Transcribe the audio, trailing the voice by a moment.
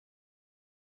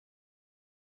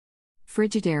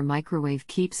Frigidaire microwave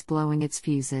keeps blowing its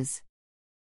fuses.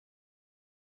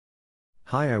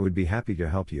 Hi, I would be happy to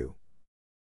help you.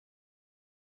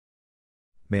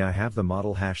 May I have the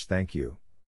model hash? Thank you.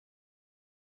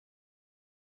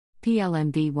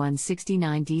 PLMB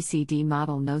 169 DCD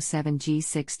model No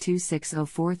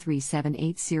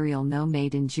 7G62604378 serial No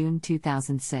made in June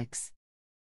 2006.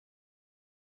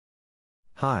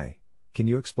 Hi, can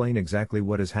you explain exactly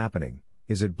what is happening?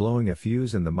 Is it blowing a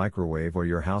fuse in the microwave or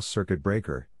your house circuit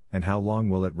breaker, and how long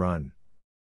will it run?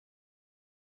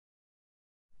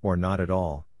 Or not at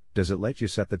all, does it let you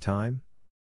set the time?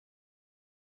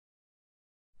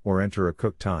 Or enter a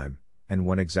cook time, and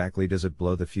when exactly does it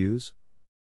blow the fuse?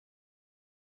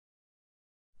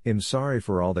 I'm sorry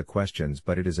for all the questions,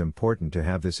 but it is important to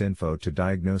have this info to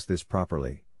diagnose this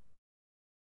properly.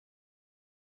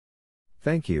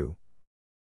 Thank you.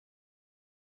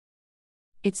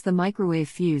 It's the microwave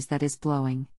fuse that is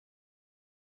blowing.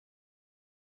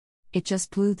 It just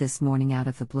blew this morning out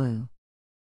of the blue.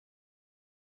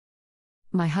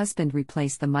 My husband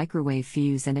replaced the microwave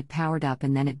fuse and it powered up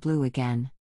and then it blew again.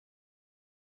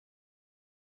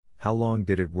 How long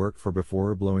did it work for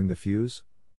before blowing the fuse?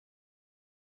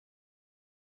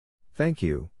 Thank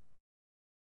you.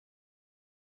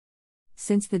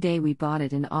 Since the day we bought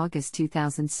it in August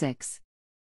 2006.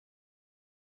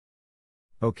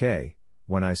 Okay,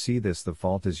 when I see this, the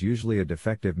fault is usually a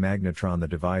defective magnetron, the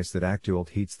device that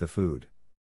actually heats the food.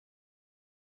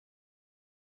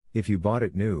 If you bought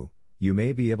it new, you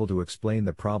may be able to explain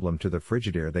the problem to the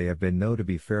Frigidaire. They have been known to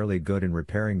be fairly good in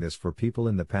repairing this for people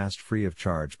in the past free of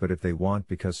charge, but if they want,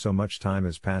 because so much time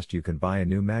has passed, you can buy a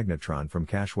new magnetron from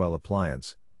Cashwell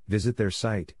Appliance. Visit their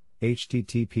site,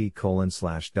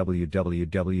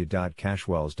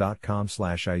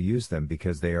 http://www.cashwells.com/. I use them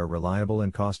because they are reliable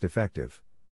and cost effective.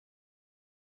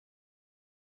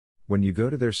 When you go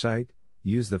to their site,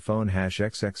 use the phone hash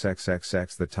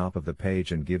XXXXX the top of the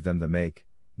page and give them the make,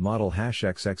 model hash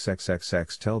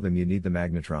XXXXX. Tell them you need the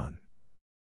magnetron.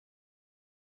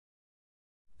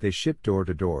 They ship door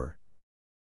to door.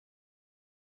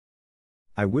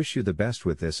 I wish you the best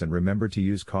with this, and remember to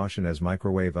use caution as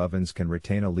microwave ovens can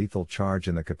retain a lethal charge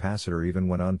in the capacitor even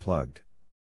when unplugged.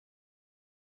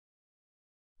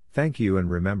 Thank you, and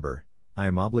remember, I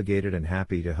am obligated and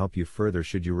happy to help you further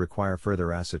should you require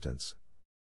further assistance.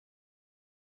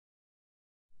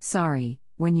 Sorry,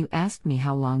 when you asked me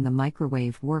how long the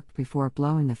microwave worked before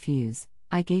blowing the fuse,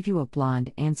 I gave you a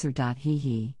blonde answer. Hee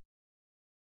hee.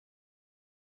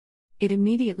 It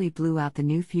immediately blew out the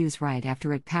new fuse right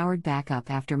after it powered back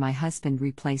up after my husband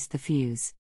replaced the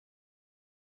fuse.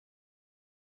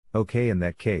 Okay, in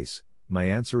that case, my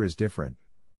answer is different.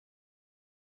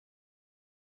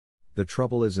 The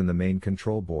trouble is in the main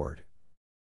control board.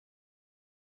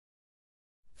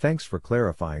 Thanks for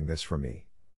clarifying this for me.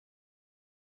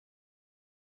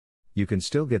 You can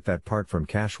still get that part from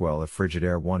Cashwell if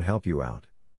Frigidaire won't help you out.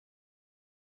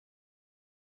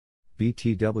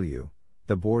 BTW.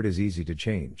 The board is easy to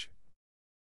change.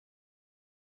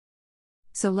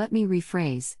 So let me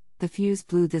rephrase, the fuse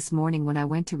blew this morning when I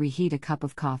went to reheat a cup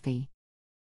of coffee.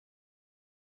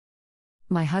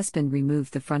 My husband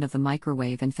removed the front of the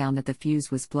microwave and found that the fuse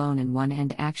was blown and one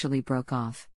end actually broke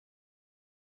off.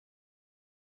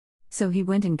 So he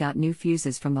went and got new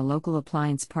fuses from the local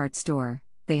appliance parts store.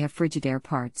 They have Frigidaire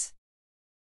parts.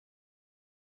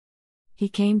 He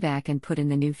came back and put in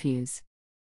the new fuse.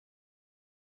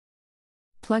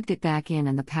 Plugged it back in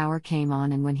and the power came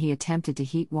on, and when he attempted to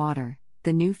heat water,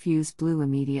 the new fuse blew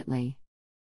immediately.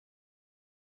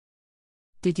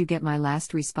 Did you get my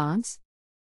last response?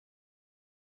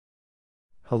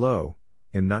 Hello,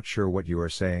 I'm not sure what you are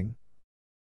saying.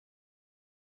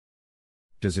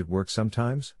 Does it work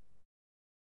sometimes?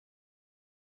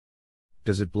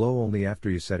 Does it blow only after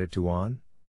you set it to on?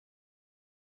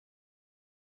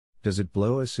 Does it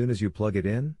blow as soon as you plug it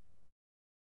in?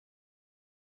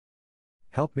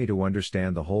 Help me to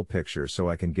understand the whole picture so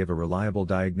I can give a reliable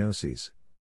diagnosis.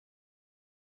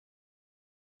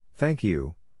 Thank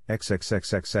you,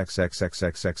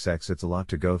 XXXXXXXXXX. It's a lot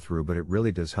to go through, but it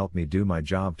really does help me do my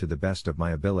job to the best of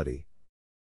my ability.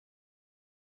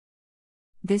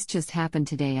 This just happened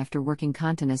today after working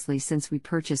continuously since we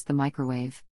purchased the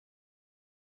microwave.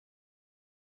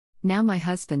 Now my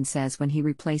husband says when he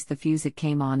replaced the fuse it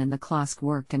came on and the clock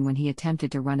worked, and when he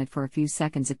attempted to run it for a few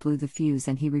seconds it blew the fuse,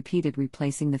 and he repeated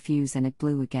replacing the fuse and it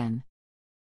blew again.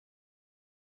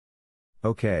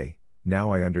 Okay,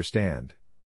 now I understand.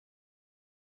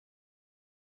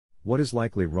 What is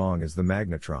likely wrong is the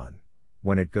magnetron.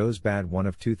 When it goes bad, one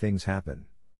of two things happen.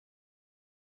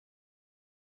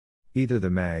 Either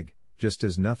the mag just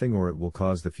does nothing, or it will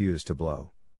cause the fuse to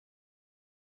blow.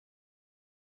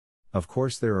 Of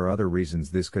course there are other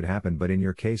reasons this could happen, but in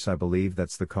your case I believe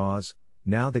that's the cause,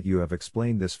 now that you have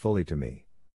explained this fully to me.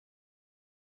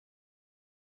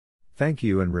 Thank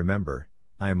you, and remember,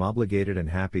 I am obligated and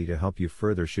happy to help you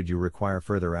further should you require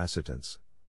further assistance.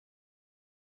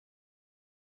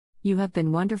 You have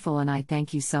been wonderful and I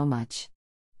thank you so much.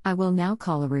 I will now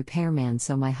call a repairman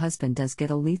so my husband does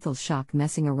get a lethal shock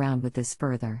messing around with this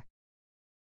further.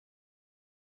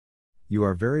 You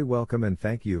are very welcome and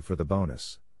thank you for the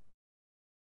bonus.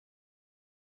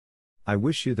 I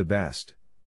wish you the best.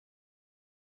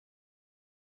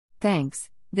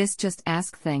 Thanks, this Just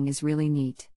Ask thing is really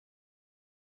neat.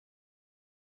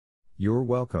 You're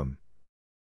welcome.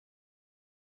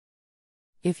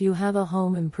 If you have a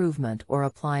home improvement or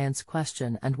appliance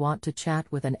question and want to chat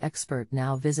with an expert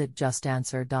now, visit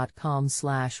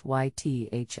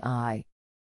justanswer.com/YTHI.